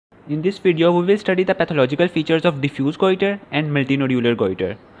In this video, we will study the pathological features of diffuse goiter and multinodular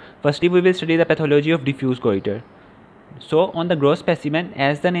goiter. Firstly, we will study the pathology of diffuse goiter. So, on the gross specimen,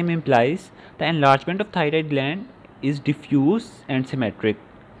 as the name implies, the enlargement of thyroid gland is diffuse and symmetric.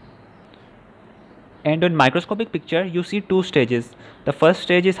 And on microscopic picture, you see two stages. The first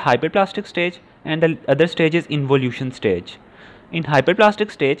stage is hyperplastic stage and the other stage is involution stage. In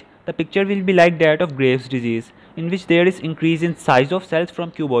hyperplastic stage, the picture will be like that of Graves' disease, in which there is increase in size of cells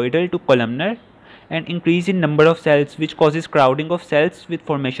from cuboidal to columnar and increase in number of cells, which causes crowding of cells with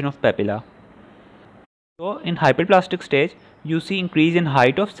formation of papilla. So in hyperplastic stage, you see increase in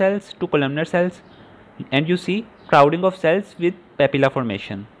height of cells to columnar cells and you see crowding of cells with papilla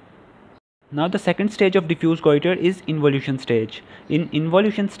formation. Now the second stage of diffuse goiter is involution stage. In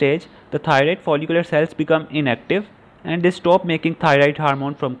involution stage, the thyroid follicular cells become inactive and they stop making thyroid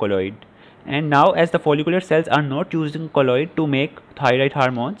hormone from colloid. And now as the follicular cells are not using colloid to make thyroid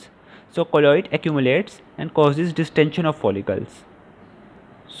hormones, so colloid accumulates and causes distension of follicles.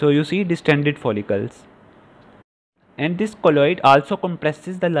 So you see distended follicles. And this colloid also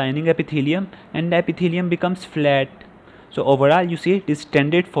compresses the lining epithelium and the epithelium becomes flat. So overall you see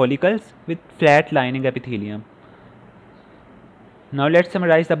distended follicles with flat lining epithelium. Now let's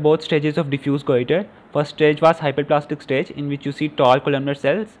summarize the both stages of diffuse goiter. First stage was hyperplastic stage, in which you see tall columnar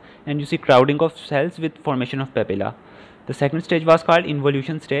cells and you see crowding of cells with formation of papilla. The second stage was called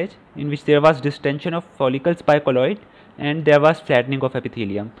involution stage, in which there was distension of follicles by colloid and there was flattening of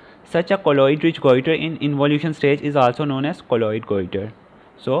epithelium. Such a colloid rich goiter in involution stage is also known as colloid goiter.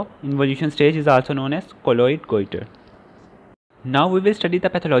 So involution stage is also known as colloid goiter. Now we will study the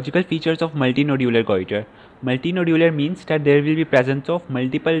pathological features of multinodular goiter. Multinodular means that there will be presence of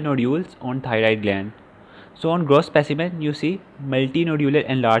multiple nodules on thyroid gland. So on gross specimen you see multinodular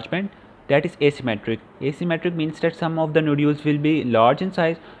enlargement, that is asymmetric. Asymmetric means that some of the nodules will be large in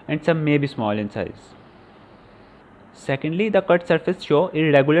size and some may be small in size. Secondly, the cut surface show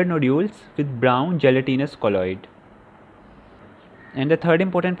irregular nodules with brown gelatinous colloid. And the third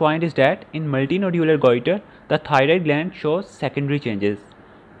important point is that in multinodular goiter, the thyroid gland shows secondary changes.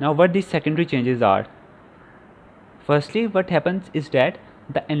 Now what these secondary changes are? Firstly, what happens is that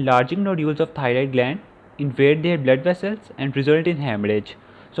the enlarging nodules of thyroid gland invade their blood vessels and result in hemorrhage.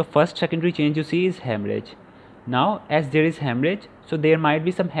 So first secondary change you see is hemorrhage. Now as there is hemorrhage, so there might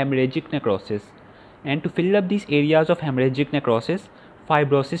be some hemorrhagic necrosis. And to fill up these areas of hemorrhagic necrosis,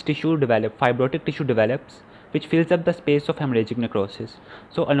 fibrotic tissue develops, which fills up the space of hemorrhagic necrosis.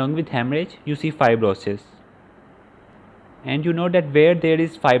 So along with hemorrhage, you see fibrosis. And you know that where there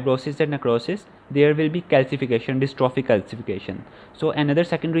is fibrosis and necrosis, there will be calcification, dystrophic calcification. So another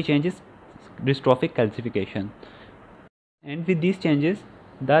secondary change is dystrophic calcification. And with these changes,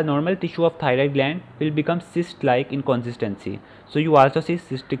 the normal tissue of thyroid gland will become cyst-like in consistency. So you also see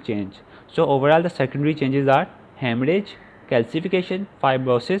cystic change. So overall the secondary changes are hemorrhage, calcification,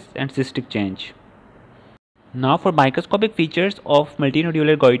 fibrosis and cystic change. Now for microscopic features of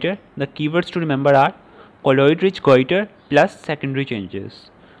multinodular goiter, the keywords to remember are colloid rich goiter plus secondary changes.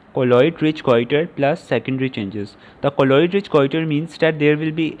 Colloid rich goiter plus secondary changes. The colloid rich goiter means that there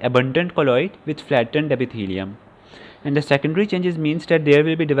will be abundant colloid with flattened epithelium. And the secondary changes means that there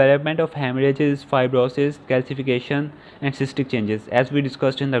will be development of hemorrhages, fibrosis, calcification and cystic changes, as we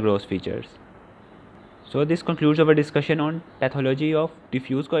discussed in the gross features. So this concludes our discussion on pathology of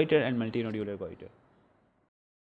diffuse goiter and multinodular goiter.